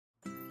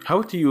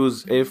How to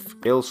use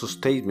if-else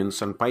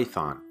statements in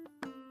Python.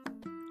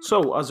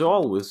 So, as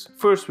always,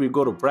 first we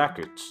go to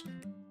brackets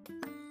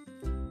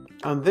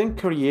and then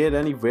create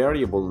any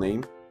variable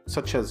name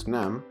such as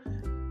num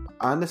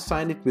and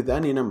assign it with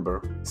any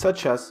number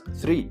such as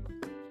 3.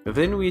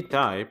 Then we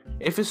type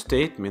if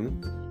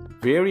statement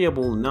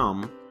variable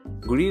num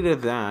greater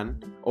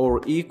than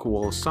or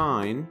equal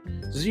sign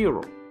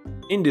 0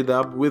 ended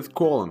up with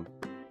colon.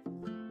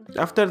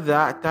 After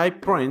that,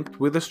 type print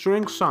with the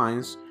string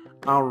signs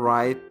and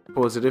write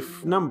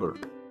positive number.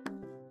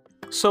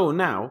 So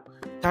now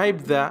type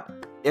the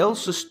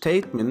else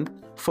statement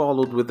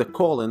followed with the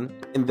colon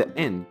in the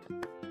end.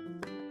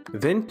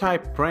 Then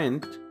type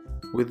print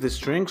with the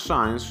string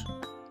signs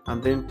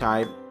and then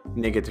type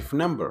negative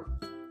number.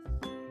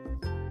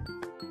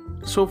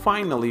 So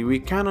finally we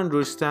can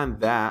understand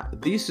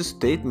that these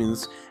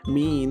statements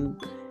mean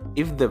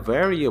if the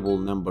variable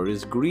number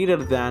is greater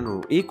than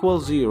or equal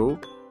 0,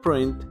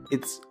 print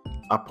it's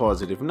a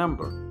positive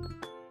number.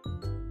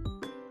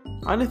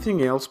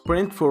 Anything else,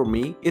 print for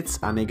me it's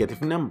a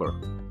negative number.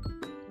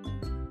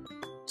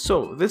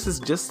 So this is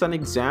just an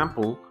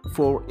example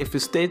for if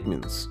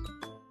statements.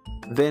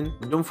 Then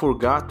don't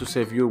forget to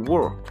save your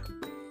work.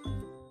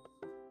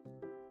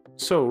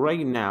 So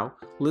right now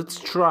let's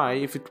try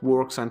if it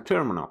works on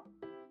terminal.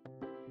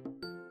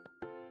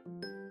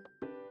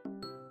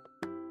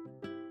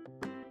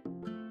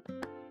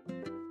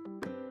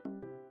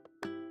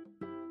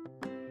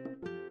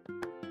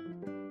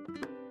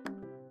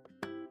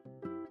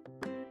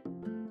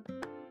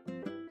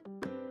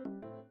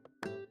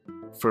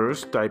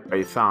 First type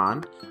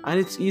Python and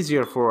it's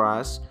easier for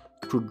us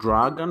to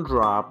drag and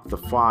drop the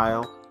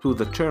file to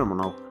the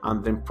terminal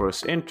and then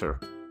press enter.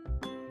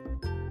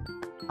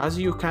 As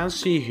you can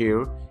see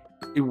here,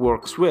 it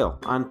works well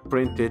and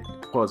printed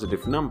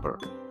positive number.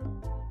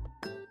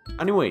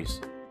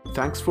 Anyways,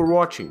 thanks for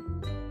watching.